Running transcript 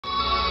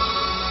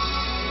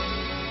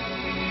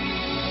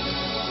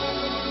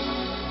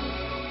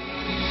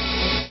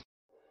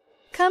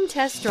Come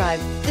test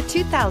drive the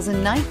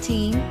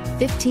 2019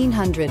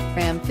 1500.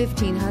 Ram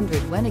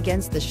 1500 went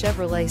against the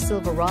Chevrolet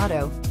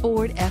Silverado,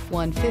 Ford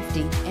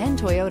F-150, and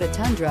Toyota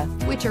Tundra,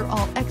 which are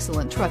all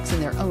excellent trucks in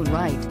their own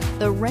right.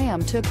 The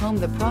Ram took home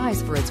the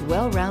prize for its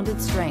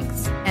well-rounded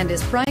strengths and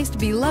is priced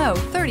below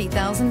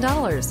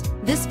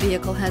 $30,000. This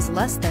vehicle has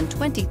less than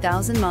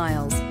 20,000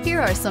 miles. Here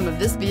are some of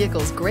this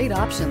vehicle's great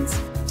options: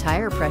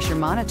 tire pressure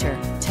monitor,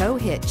 tow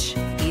hitch,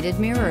 heated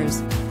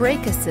mirrors,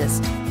 brake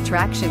assist,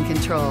 traction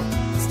control,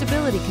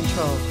 stability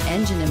control,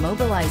 engine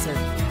immobilizer,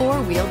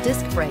 four-wheel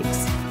disc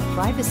brakes,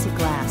 privacy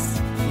glass,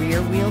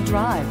 rear-wheel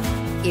drive.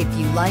 If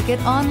you like it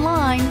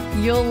online,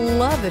 you'll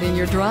love it in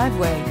your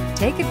driveway.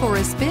 Take it for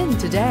a spin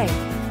today.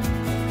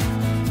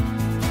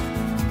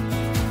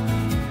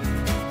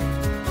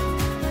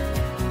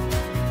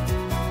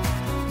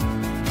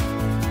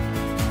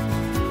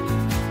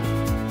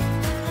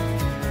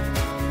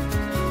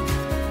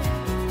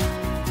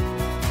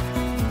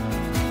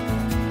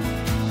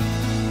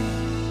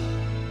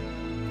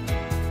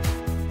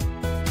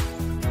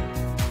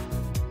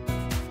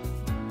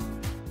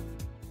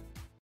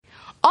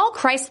 All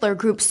Chrysler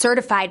Group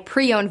certified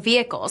pre-owned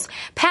vehicles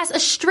pass a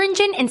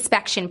stringent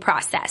inspection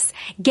process,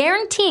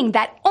 guaranteeing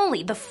that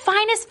only the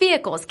finest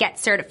vehicles get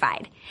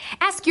certified.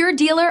 Ask your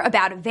dealer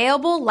about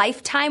available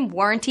lifetime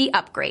warranty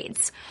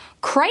upgrades.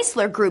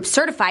 Chrysler Group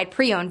certified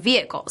pre-owned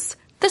vehicles,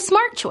 the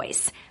smart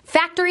choice,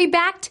 factory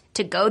backed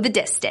to go the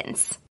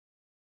distance.